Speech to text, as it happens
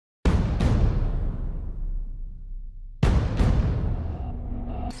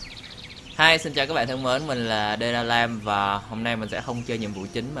Hi, xin chào các bạn thân mến, mình là Lam và hôm nay mình sẽ không chơi nhiệm vụ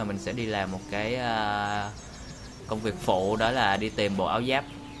chính mà mình sẽ đi làm một cái công việc phụ, đó là đi tìm bộ áo giáp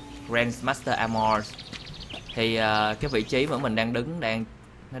Grandmaster Armor. Thì cái vị trí mà mình đang đứng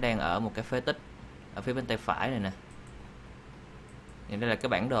nó đang ở một cái phế tích ở phía bên tay phải này nè. Thì đây là cái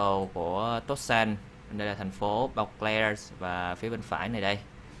bản đồ của Tosan, đây là thành phố Beauclair và phía bên phải này đây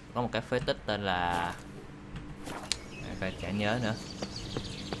có một cái phế tích tên là phải chả nhớ nữa.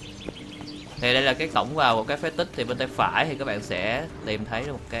 Thì đây là cái cổng vào một cái phế tích, thì bên tay phải thì các bạn sẽ tìm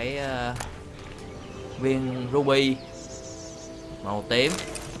thấy một cái viên ruby màu tím,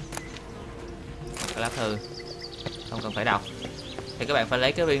 một cái lá thư không cần phải đọc. Thì các bạn phải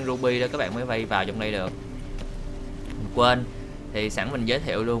lấy cái viên ruby đó các bạn mới vay vào trong đây được. Mình quên, thì sẵn mình giới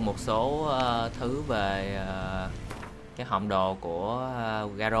thiệu luôn một số thứ về cái hòm đồ của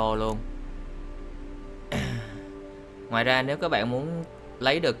Geralt luôn. Ngoài ra nếu các bạn muốn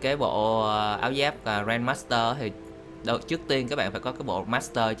lấy được cái bộ áo giáp Grandmaster thì trước tiên các bạn phải có cái bộ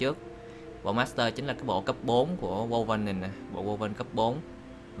Master trước. Bộ Master chính là cái bộ cấp 4 của Woven này nè, bộ Woven cấp 4.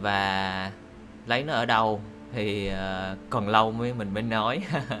 Và lấy nó ở đâu thì còn lâu mình mới nói.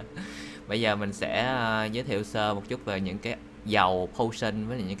 Bây giờ mình sẽ giới thiệu sơ một chút về những cái dầu potion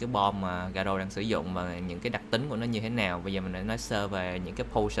với những cái bom mà Geralt đang sử dụng và những cái đặc tính của nó như thế nào. Bây giờ mình đã nói sơ về những cái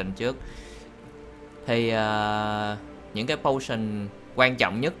potion trước. Thì những cái potion quan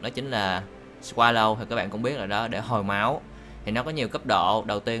trọng nhất đó chính là Swallow, thì các bạn cũng biết rồi đó, để hồi máu. Thì nó có nhiều cấp độ,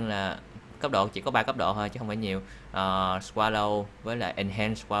 đầu tiên là cấp độ chỉ có 3 cấp độ thôi chứ không phải nhiều. Swallow với lại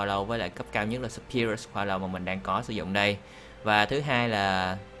Enhanced Swallow với lại cấp cao nhất là Superior Swallow mà mình đang có sử dụng đây. Và thứ hai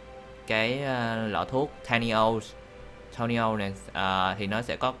là cái lọ thuốc Tonio này, thì nó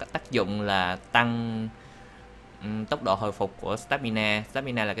sẽ có tác dụng là tăng tốc độ hồi phục của stamina.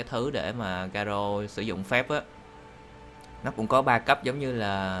 Stamina là cái thứ để mà Geralt sử dụng phép á. Nó cũng có 3 cấp giống như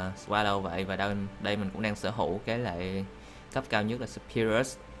là Swallow vậy, và đây mình cũng đang sở hữu cái lại cấp cao nhất là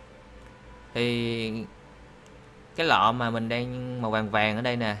Superior. Thì cái lọ mà mình đang màu vàng vàng ở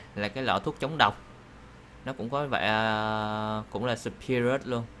đây nè là cái lọ thuốc chống độc, nó cũng có vậy, cũng là Superior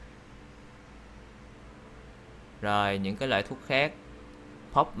luôn. Rồi những cái loại thuốc khác,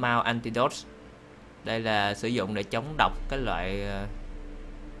 Pop Mouth Antidote, đây là sử dụng để chống độc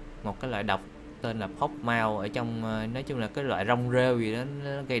một cái loại độc tên là Pop Mouth ở trong, nói chung là cái loại rong rêu gì đó nó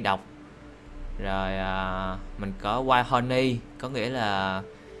gây độc. Rồi mình có Wild Honey, có nghĩa là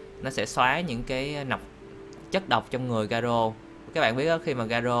nó sẽ xóa những cái chất độc trong người Geralt. Các bạn biết đó, khi mà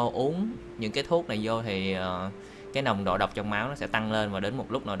Geralt uống những cái thuốc này vô thì cái nồng độ độc trong máu nó sẽ tăng lên, và đến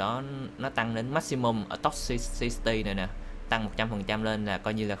một lúc nào đó nó tăng đến maximum ở toxicity này nè, tăng 100% lên là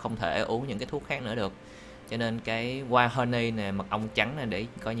coi như là không thể uống những cái thuốc khác nữa được. Cho nên cái Wild Honey này, mật ong trắng này, để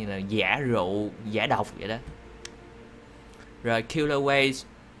coi như là giả rượu, giả độc vậy đó. Rồi Killer Waves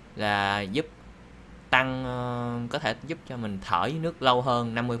là giúp tăng, có thể giúp cho mình thở dưới nước lâu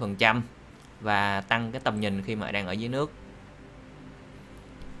hơn 50% và tăng cái tầm nhìn khi mà đang ở dưới nước.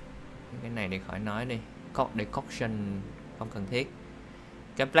 Cái này thì khỏi nói đi, decoction không cần thiết.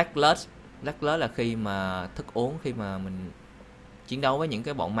 Cái Black Blood là khi mà thức uống, khi mà mình chiến đấu với những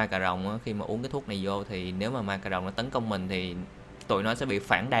cái bọn ma cà rồng á, khi mà uống cái thuốc này vô thì nếu mà ma cà rồng nó tấn công mình thì tụi nó sẽ bị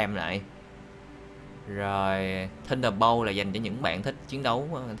phản đam lại. Rồi Thunderbolt là dành cho những bạn thích chiến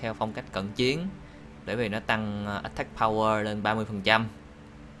đấu theo phong cách cận chiến, bởi vì nó tăng attack power lên 30%.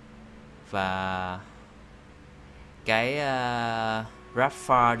 Và cái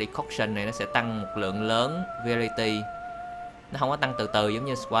Rapture Decoction này nó sẽ tăng một lượng lớn Variety. Nó không có tăng từ từ giống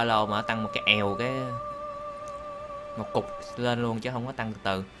như Swallow mà nó tăng một cái một cục lên luôn chứ không có tăng từ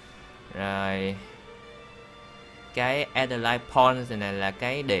từ. Rồi cái Adelaide Points này là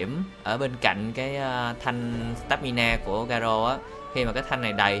cái điểm ở bên cạnh cái thanh stamina của Geralt á. Khi mà cái thanh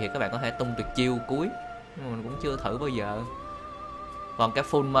này đầy thì các bạn có thể tung tuyệt chiêu cuối, nhưng mà mình cũng chưa thử bao giờ. Còn cái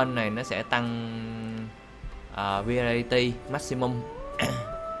Full Moon này nó sẽ tăng Variety Maximum.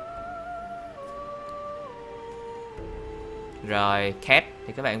 Rồi Cat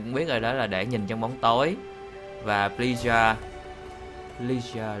thì các bạn cũng biết rồi, đó là để nhìn trong bóng tối. Và Pleasure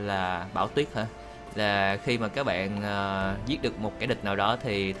là bão tuyết hả? Là khi mà các bạn giết được một kẻ địch nào đó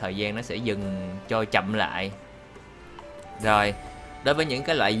thì thời gian nó sẽ dừng trôi chậm lại. Rồi đối với những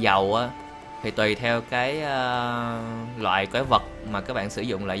cái loại dầu á, thì tùy theo cái loại quái vật mà các bạn sử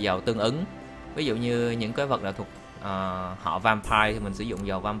dụng loại dầu tương ứng. Ví dụ như những quái vật là thuộc họ Vampire thì mình sử dụng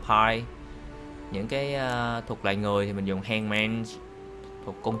dầu Vampire. Những cái thuộc loại người thì mình dùng Hangman.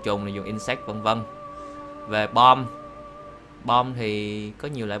 Thuộc côn trùng thì dùng Insect vân vân. Về bom thì có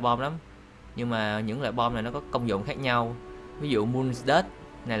nhiều loại bom lắm, nhưng mà những loại bom này nó có công dụng khác nhau. Ví dụ Moon's Death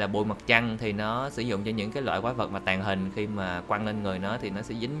Này là bụi mặt trăng, thì nó sử dụng cho những cái loại quái vật mà tàng hình, khi mà quăng lên người nó thì nó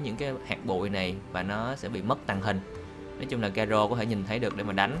sẽ dính những cái hạt bụi này và nó sẽ bị mất tàng hình. Nói chung là Geralt có thể nhìn thấy được để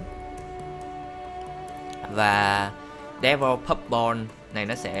mà đánh. Và Devil Puppborn này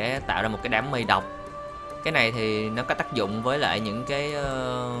nó sẽ tạo ra một cái đám mây độc. Cái này thì nó có tác dụng với lại những cái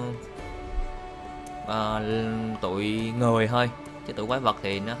tụi người thôi, chứ tụi quái vật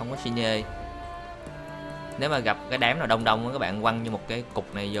thì nó không có xi nhê. Nếu mà gặp cái đám nào đông đông các bạn quăng như một cái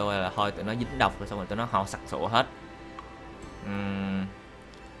cục này vô là thôi tụi nó dính độc rồi, xong rồi tụi nó ho sặc sụa hết.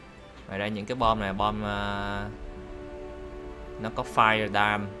 Ngoài ra những cái bom này bom nó có fire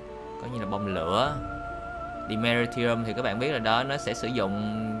dam, có như là bom lửa. Demeritium thì các bạn biết rồi đó, nó sẽ sử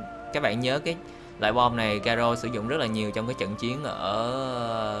dụng, các bạn nhớ cái loại bom này Geralt sử dụng rất là nhiều trong cái trận chiến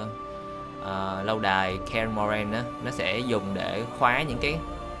ở lâu đài Cairn Moran á, nó sẽ dùng để khóa những cái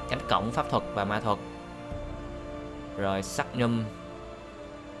cánh cổng pháp thuật và ma thuật. Rồi Sagnum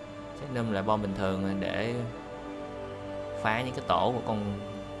là bom bình thường để phá những cái tổ của con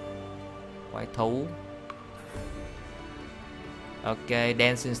quái thú. Ok,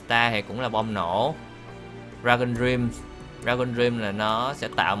 Dancing Star thì cũng là bom nổ. Dragon Dream là nó sẽ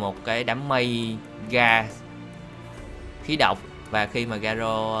tạo một cái đám mây gas khí độc, và khi mà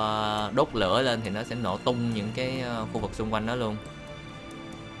Geralt đốt lửa lên thì nó sẽ nổ tung những cái khu vực xung quanh nó luôn.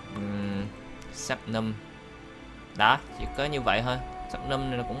 Sagnum đó, chỉ có như vậy thôi. Sagnum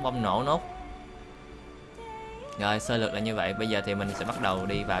này nó cũng bom nổ nốt. Rồi sơ lược là như vậy. Bây giờ thì mình sẽ bắt đầu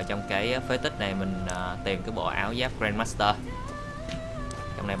đi vào trong cái phế tích này, mình tìm cái bộ áo giáp Grandmaster.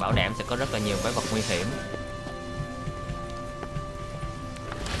 Trong này bảo đảm sẽ có rất là nhiều quái vật nguy hiểm.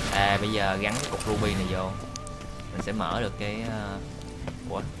 Bây giờ gắn cái cục ruby này vô, mình sẽ mở được cái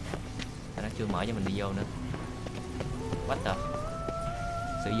ủa, nó chưa mở cho mình đi vô nữa. What the?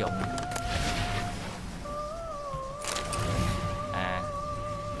 Sử dụng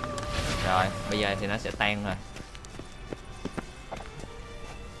rồi, bây giờ thì nó sẽ tan rồi.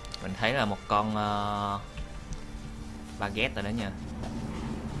 Mình thấy là một con baguette rồi đó nha.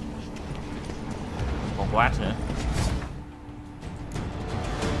 Còn quát nữa.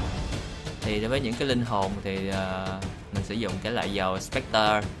 Thì đối với những cái linh hồn thì mình sử dụng cái loại dầu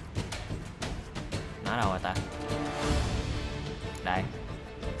Spectre. Nó đâu rồi ta? Đây.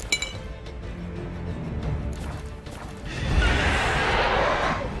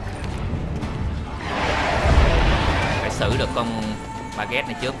 Phải xử được con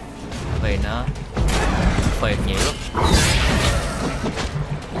baguette này trước, vì nó phiền nhiều lắm.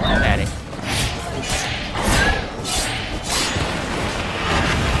 Ra đi.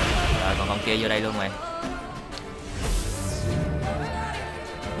 Rồi còn con kia vô đây luôn mày.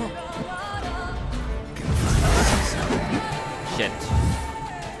 Shit.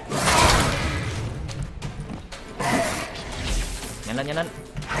 Nhanh lên, nhanh lên.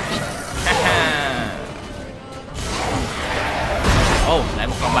 Lại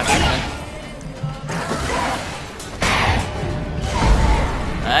một con baguette nữa.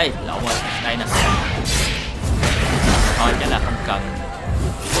 Ê, lộn rồi, đây nè. Thôi chắc là không cần.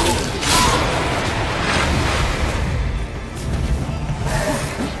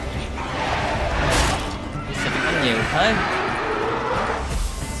 Sao có nhiều thế?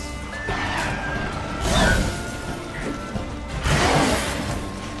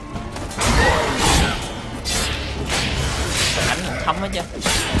 Thấm hết chứ.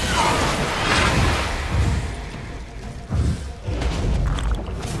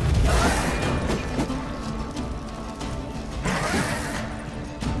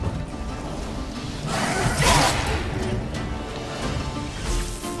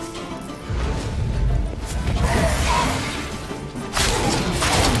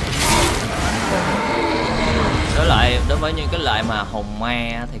 Đối với những cái loại mà hồn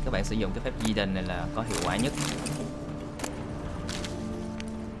ma thì các bạn sử dụng cái phép di đình này là có hiệu quả nhất.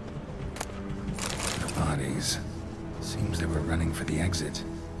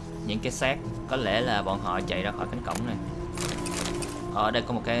 Những cái xác có lẽ là bọn họ chạy ra khỏi cánh cổng này. Ở đây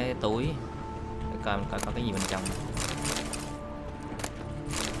có một cái túi, để coi có cái gì bên trong.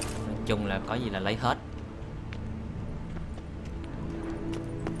 Nói chung là có gì là lấy hết.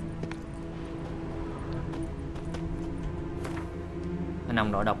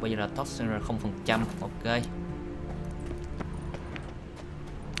 Nồng độ độc bây giờ là toxin 0%. Ok.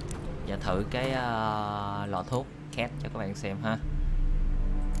 Giờ thử cái lọ thuốc cat cho các bạn xem ha.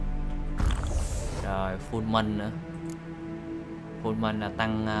 Rồi full min nữa. Full min là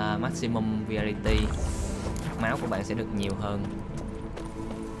tăng maximum vitality, máu của bạn sẽ được nhiều hơn.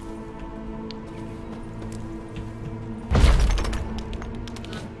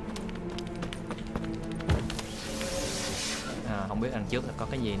 Không Không biết đằng trước là có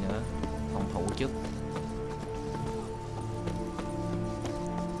cái gì nữa. Phòng thủ trước.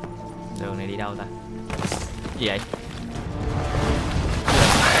 Đường này đi đâu ta? Gì vậy?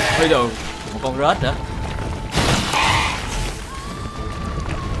 Ôi đường, một con rết nữa.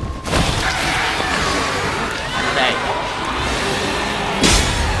 Ở đây.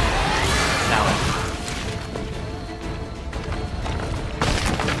 Sao rồi?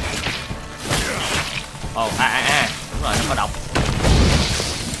 Ồ, đúng rồi, nó có độc.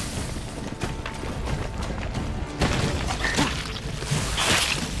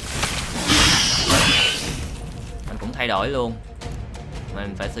 Mình cũng thay đổi luôn.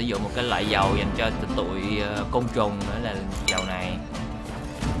 Mình phải sử dụng một cái loại dầu dành cho tụi côn trùng nữa là dầu này.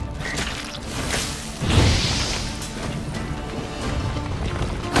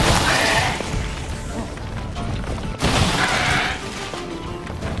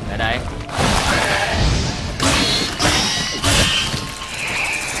 Ở đây.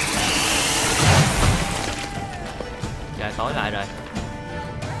 Trời tối lại rồi.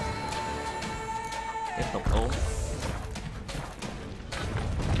 Tiếp tục uống.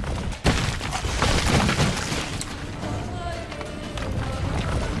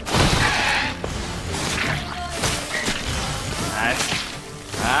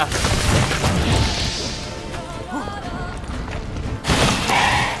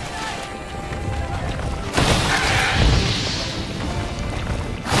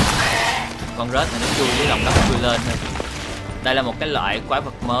 Con rết này nó chui dưới lòng đất chui lên thôi. Đây là một cái loại quái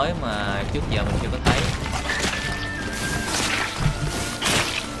vật mới mà trước giờ mình chưa có thấy.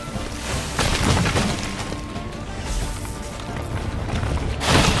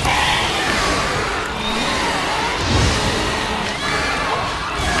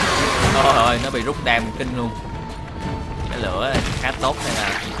 Ôi ơi, nó bị rút đam kinh luôn. Cái lửa khá tốt hay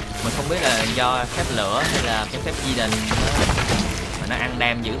là mình không biết là do phép lửa hay là cái phép di định mà nó ăn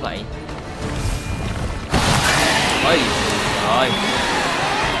đam dữ vậy. Ôi rồi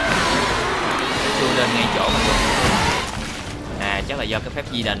chui lên ngay chỗ mình luôn. À chắc là do cái phép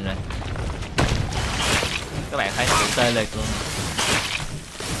di định rồi. Các bạn thấy nó bị tê liệt luôn.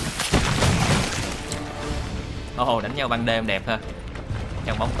 Ồ, đánh nhau ban đêm đẹp ha.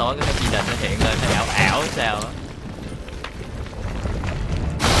 Trong bóng tối cái phép di định nó hiện lên nó ảo ảo sao á.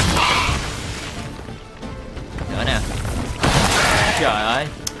 Nữa nè. Trời ơi.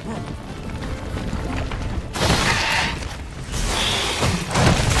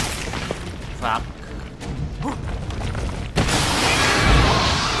 Fuck.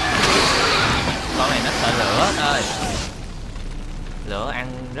 Con này nó sợ lửa thôi. Lửa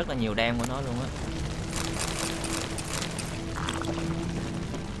ăn rất là nhiều đam của nó luôn á.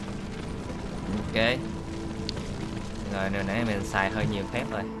 Ok. Rồi hồi nãy mình xài hơi nhiều phép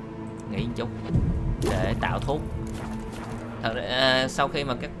rồi. Nghỉ một chút để tạo thuốc. Thật ra sau khi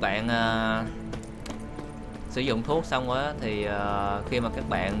mà các bạn sử dụng thuốc xong á thì khi mà các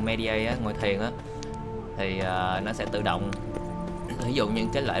bạn meditate á, ngồi thiền á thì nó sẽ tự động sử dụng những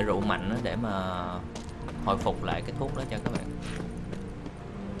cái loại rượu mạnh á, để mà hồi phục lại cái thuốc đó cho các bạn.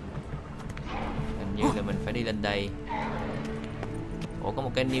 Hình như là mình phải đi lên đây. Ủa có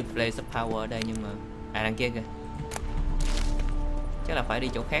một cái new place of power ở đây nhưng mà đằng kia kìa. Chắc là phải đi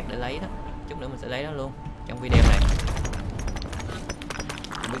chỗ khác để lấy đó. Chút nữa mình sẽ lấy nó luôn trong video này.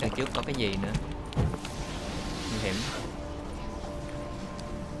 Không biết đằng trước có cái gì nữa. Nguy hiểm.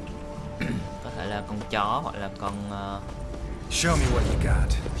 Có thể là con chó hoặc là con Show me what you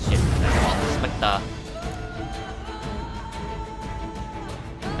got. shit, là con Spectre.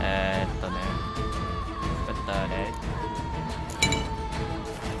 Tôi nè Spectre để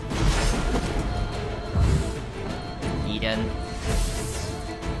gì đến.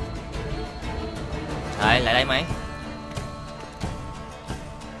 Đấy, lại đây mấy.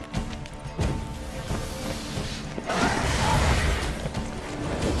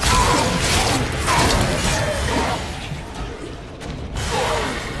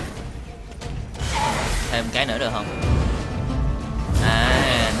 Thêm cái nữa được không?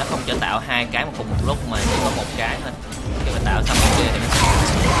 À, nó không cho tạo hai cái một cùng một lúc mà chỉ có một cái thôi. Khi mà tạo xong cái kia thì nó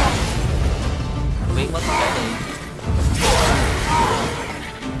biến mất cái đi.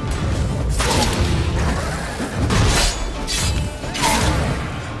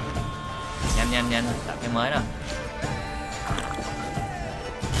 Nhanh tạo cái mới đó.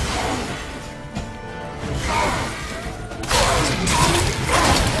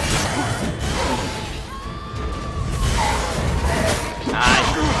 Ai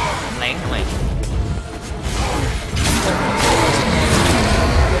lén hả mày?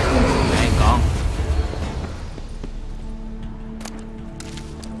 Đây con.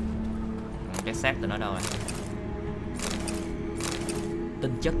 Cái xác tụi nó đâu rồi?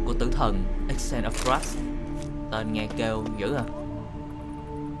 của tử thần, Exchange of Trust. Tên nghe kêu dữ à.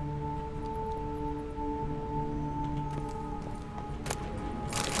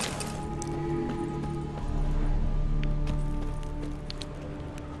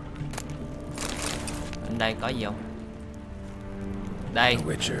 Bên đây có gì không? Đây. The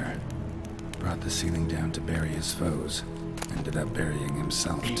Witcher brought the ceiling down to bury his foes. Ended up burying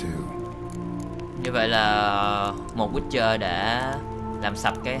himself too. Như vậy là một Witcher đã làm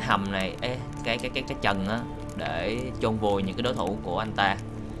sập cái hầm này, cái trần á, để chôn vùi những cái đối thủ của anh ta.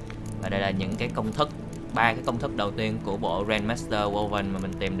 Và đây là những cái công thức, 3 cái công thức đầu tiên của bộ Grandmaster Woven mà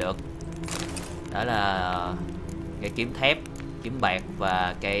mình tìm được. Đó là cái kiếm thép, kiếm bạc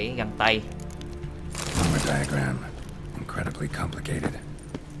và cái găng tay. Armor diagram, incredibly complicated.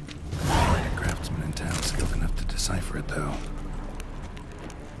 Only a craftsman in town skilled enough to decipher it though.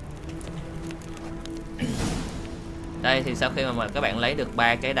 Đây thì sau khi mà các bạn lấy được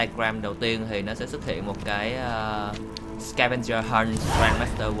 3 cái diagram đầu tiên thì nó sẽ xuất hiện một cái Scavenger Hunt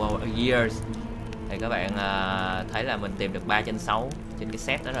Grandmaster World Years. Thì các bạn thấy là mình tìm được 3 trên 6 trên cái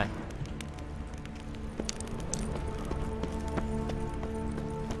set đó rồi.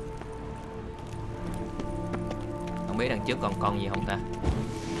 Không biết đằng trước còn con gì không ta?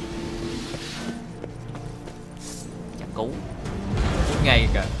 Chả cứu ngay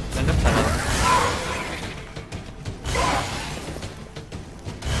kìa, nó núp ra luôn.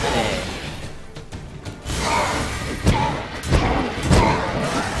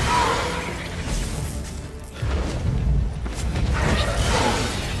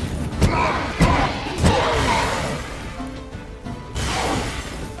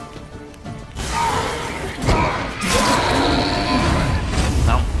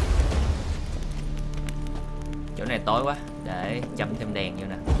 Chỗ này tối quá, để châm thêm đèn vô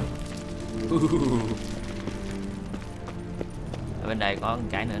nè. Ở bên đây có một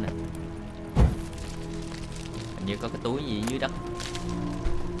cái nữa nè. Hình như có cái túi gì dưới đất.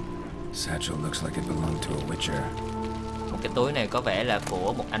 Satchel looks like it belonged to a Witcher. Một cái túi này có vẻ là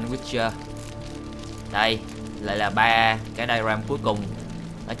của một anh Witcher. Đây lại là 3 cái diagram cuối cùng.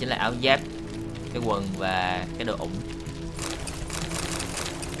 Đó chính là áo giáp, cái quần và cái đồ ủng.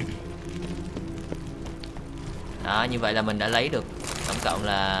 Đó, như vậy là mình đã lấy được tổng cộng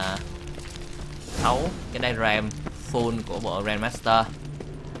là 6 cái diagram full của bộ Grandmaster.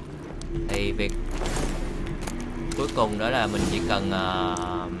 Thì việc cuối cùng đó là mình chỉ cần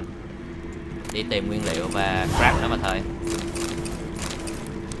đi tìm nguyên liệu và craft nó mà thôi.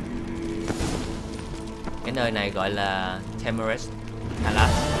 Cái nơi này gọi là Temerus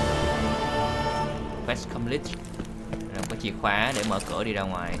Palace. Quest complete. Rồi có chìa khóa để mở cửa đi ra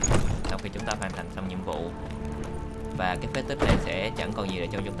ngoài sau khi chúng ta hoàn thành xong nhiệm vụ. Và cái phế tích này sẽ chẳng còn gì để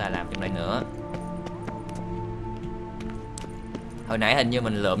cho chúng ta làm trong đây nữa. Hồi nãy hình như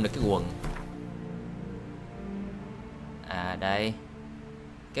mình lượm được cái quần. À đây,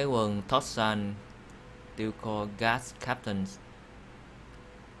 cái quần Tossan Ducal Gas Captain.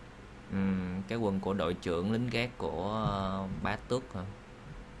 Cái quần của đội trưởng lính gác của bá tước hả?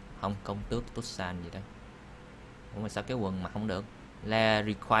 Không, công tước Tossan gì đó. Ủa mà sao cái quần mà không được? Là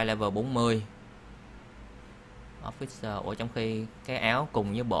require level 40 Officer. Ủa trong khi cái áo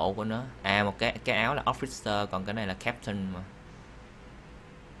cùng với bộ của nó, một cái áo là Officer, còn cái này là Captain mà.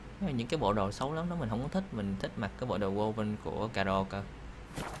 Những cái bộ đồ xấu lắm đó, mình không có thích. Mình thích mặc cái bộ đồ woven của Geralt cơ.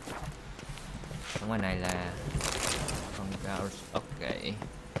 Ở ngoài này là con Geralt. Ok,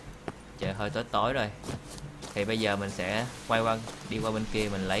 trời hơi tối tối rồi. Thì bây giờ mình sẽ đi qua bên kia,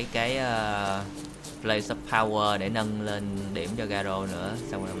 mình lấy cái Place of Power để nâng lên điểm cho Geralt nữa.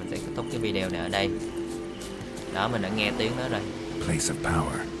 Xong rồi mình sẽ kết thúc cái video này ở đây. Đó, mình đã nghe tiếng đó rồi. Place of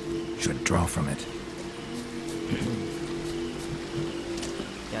power. Should draw from it.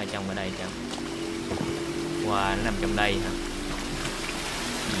 Chứ ở trong ở đây chăng? Wow, nó nằm trong đây hả?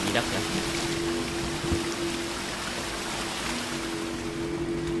 Gì đất vậy?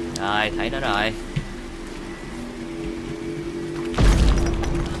 Rồi, thấy nó rồi.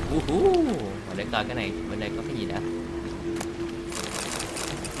 Mà để coi cái này, bên đây có cái gì đã.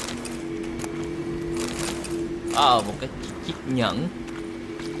 Một cái chiếc nhẫn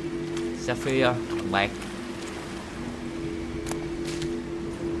Sapphire bằng bạc.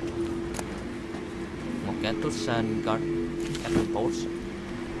 Một cái Tussan God Post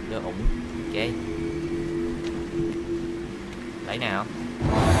đưa ủng. Ok, lấy nào.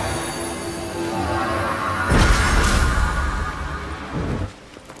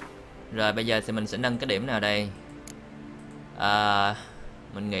 Rồi bây giờ thì mình sẽ nâng cái điểm nào đây?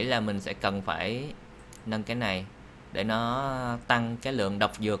 Mình nghĩ là mình sẽ cần phải nâng cái này để nó tăng cái lượng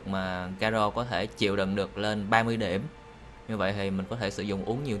độc dược mà Geralt có thể chịu đựng được lên 30 điểm. Như vậy thì mình có thể sử dụng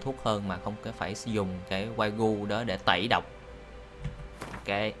uống nhiều thuốc hơn mà không có phải sử dụng cái quai gu đó để tẩy độc.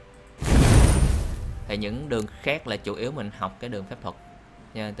 Ok. Thì những đường khác là chủ yếu mình học cái đường phép thuật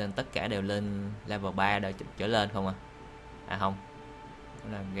nha, nên tất cả đều lên level 3 để trở lên không à. À không,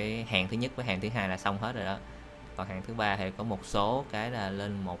 đó là cái hàng thứ nhất với hàng thứ hai là xong hết rồi đó. Còn hàng thứ ba thì có một số cái là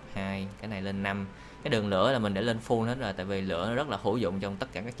lên 1, 2, cái này lên 5. Cái đường lửa là mình để lên full hết rồi, tại vì lửa nó rất là hữu dụng trong tất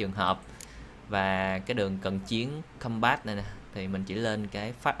cả các trường hợp. Và cái đường cận chiến combat này nè thì mình chỉ lên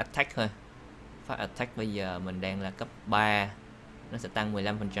cái fast attack thôi. Fast attack bây giờ mình đang là cấp 3, nó sẽ tăng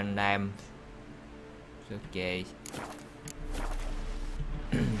 15% đam. Ok.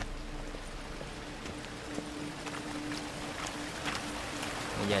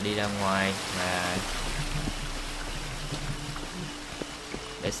 Bây giờ đi ra ngoài và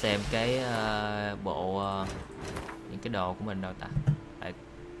để xem cái bộ những cái đồ của mình đâu ta. Tại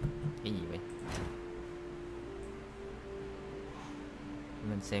cái gì vậy?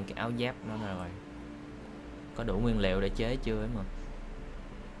 Mình xem cái áo giáp nó rồi, có đủ nguyên liệu để chế chưa ấy mà.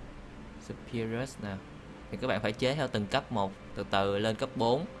 Superiors nè, thì các bạn phải chế theo từng cấp một, từ từ lên cấp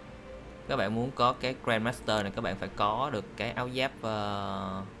 4. Các bạn muốn có cái Grandmaster này, các bạn phải có được cái áo giáp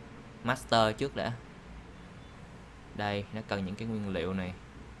Master trước đã. Đây, nó cần những cái nguyên liệu này.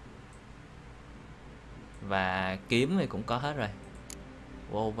 Và kiếm thì cũng có hết rồi.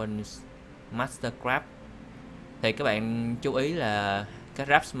 Woven Mastercraft. Thì các bạn chú ý là cái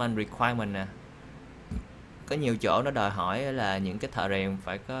Craftsman Requirement nè, có nhiều chỗ nó đòi hỏi là những cái thợ rèn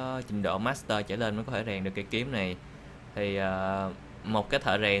phải có trình độ Master trở lên mới có thể rèn được cái kiếm này. Thì một cái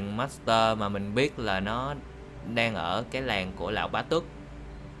thợ rèn Master mà mình biết là nó đang ở cái làng của lão bá tước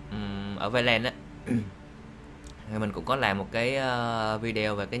ở Valen á. Mình cũng có làm một cái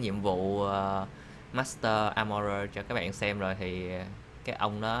video về cái nhiệm vụ Master Armorer cho các bạn xem rồi. Thì cái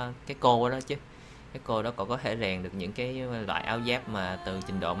ông đó, cái cô đó chứ, cái cô đó còn có thể rèn được những cái loại áo giáp mà từ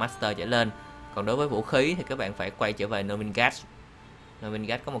trình độ Master trở lên. Còn đối với vũ khí thì các bạn phải quay trở về Novigrad.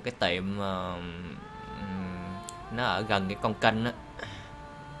 Novigrad có một cái tiệm nó ở gần cái con kênh đó.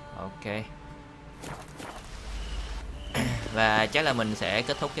 Ok. Và chắc là mình sẽ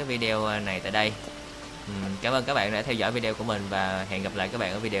kết thúc cái video này tại đây. Cảm ơn các bạn đã theo dõi video của mình và hẹn gặp lại các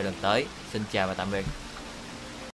bạn ở video lần tới. Xin chào và tạm biệt.